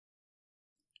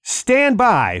Stand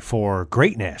by for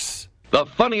greatness. The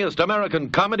funniest American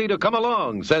comedy to come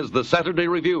along, says the Saturday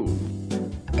Review.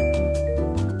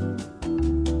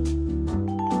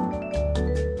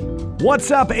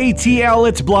 What's up, ATL?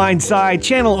 It's Blindside,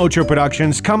 Channel Ocho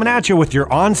Productions, coming at you with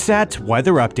your on-set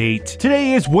weather update.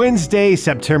 Today is Wednesday,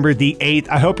 September the 8th.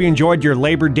 I hope you enjoyed your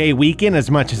Labor Day weekend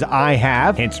as much as I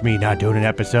have, hence me not doing an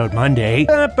episode Monday.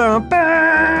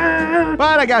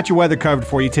 But I got your weather covered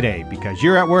for you today because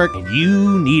you're at work and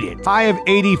you need it. High of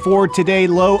 84 today,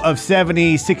 low of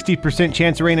 70, 60%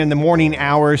 chance of rain in the morning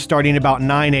hours starting about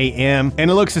 9 a.m. And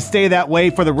it looks to stay that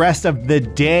way for the rest of the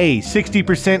day.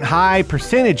 60% high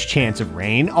percentage chance of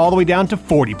rain, all the way down to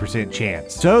 40%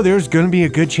 chance. So there's gonna be a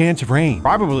good chance of rain.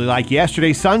 Probably like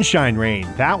yesterday's sunshine rain.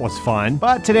 That was fun.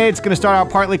 But today it's gonna start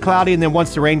out partly cloudy, and then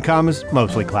once the rain comes,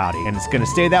 mostly cloudy. And it's gonna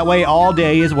stay that way all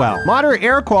day as well. Moderate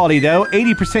air quality though,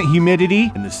 80% humidity,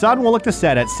 and the sun will look to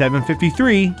set at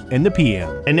 7:53 in the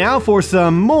PM. And now for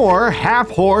some more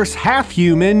half-horse,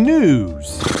 half-human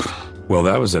news. Well,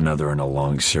 that was another in a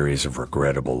long series of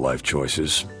regrettable life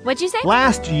choices. What'd you say?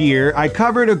 Last year, I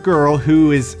covered a girl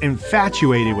who is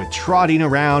infatuated with trotting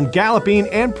around, galloping,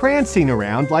 and prancing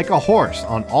around like a horse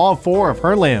on all four of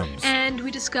her limbs. And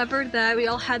we discovered that we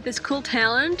all had this cool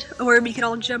talent where we could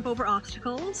all jump over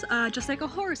obstacles, just like a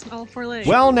horse on all four legs.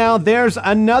 Well, now there's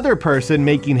another person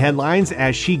making headlines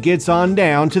as she gets on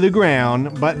down to the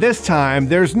ground, but this time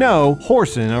there's no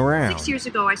horsing around. 6 years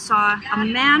ago, I saw a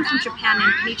man from Japan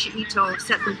named Kenichi Ito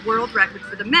set the world record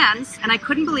for the men's, and I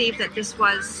couldn't believe that this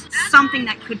was something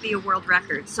that could be a world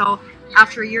record. So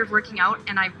after a year of working out,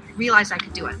 and I realized I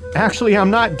could do it. Actually,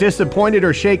 I'm not disappointed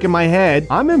or shaking my head.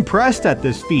 I'm impressed at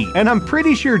this feat, and I'm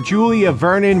pretty sure Julia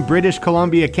Vernon, British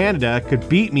Columbia, Canada, could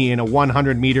beat me in a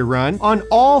 100-meter run on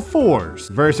all fours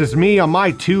versus me on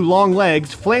my two long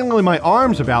legs, flailing my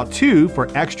arms about too for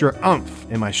extra oomph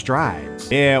in my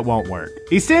strides. It won't work.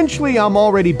 Essentially, I'm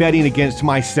already betting against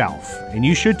myself, and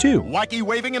you should too. Wacky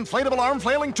waving inflatable arm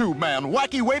flailing tube man.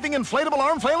 Wacky waving inflatable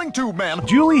arm flailing tube man.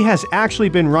 Julie has actually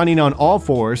been running on all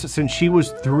fours since she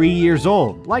was 3 years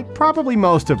old, like probably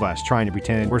most of us trying to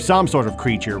pretend we're some sort of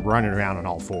creature running around on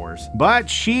all fours. But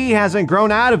she hasn't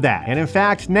grown out of that, and in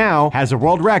fact now has a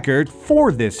world record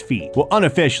for this feat. Well,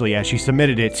 unofficially, as she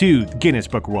submitted it to the Guinness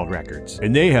Book of World Records.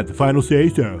 And they have the final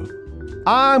say-so.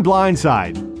 I'm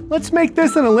Blindside. Let's make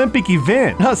this an Olympic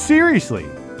event. No, seriously.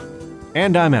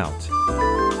 And I'm out.